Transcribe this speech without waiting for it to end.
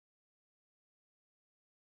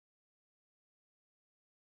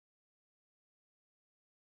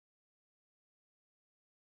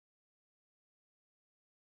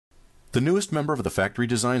The newest member of the Factory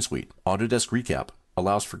Design Suite, Autodesk Recap,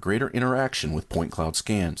 allows for greater interaction with point cloud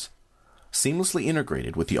scans. Seamlessly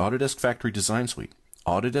integrated with the Autodesk Factory Design Suite,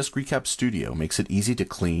 Autodesk Recap Studio makes it easy to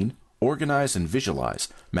clean, organize, and visualize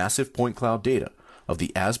massive point cloud data of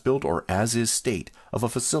the as-built or as-is state of a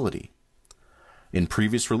facility. In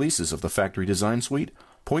previous releases of the Factory Design Suite,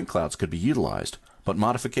 point clouds could be utilized, but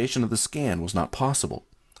modification of the scan was not possible.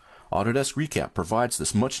 Autodesk Recap provides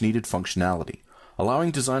this much-needed functionality,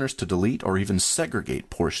 allowing designers to delete or even segregate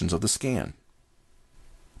portions of the scan.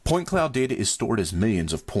 Point cloud data is stored as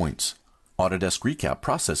millions of points. Autodesk Recap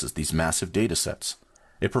processes these massive data sets.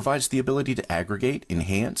 It provides the ability to aggregate,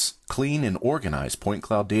 enhance, clean, and organize point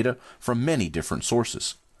cloud data from many different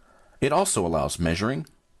sources. It also allows measuring,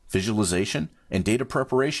 visualization, and data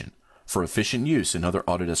preparation for efficient use in other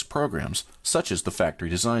Autodesk programs, such as the Factory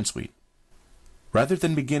Design Suite. Rather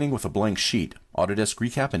than beginning with a blank sheet, Autodesk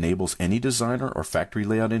Recap enables any designer or factory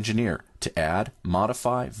layout engineer to add,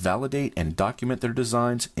 modify, validate, and document their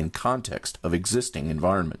designs in context of existing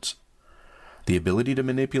environments. The ability to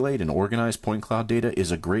manipulate and organize point cloud data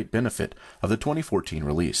is a great benefit of the 2014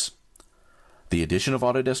 release. The addition of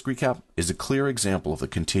Autodesk Recap is a clear example of the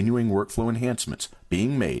continuing workflow enhancements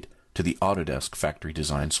being made to the Autodesk Factory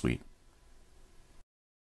Design Suite.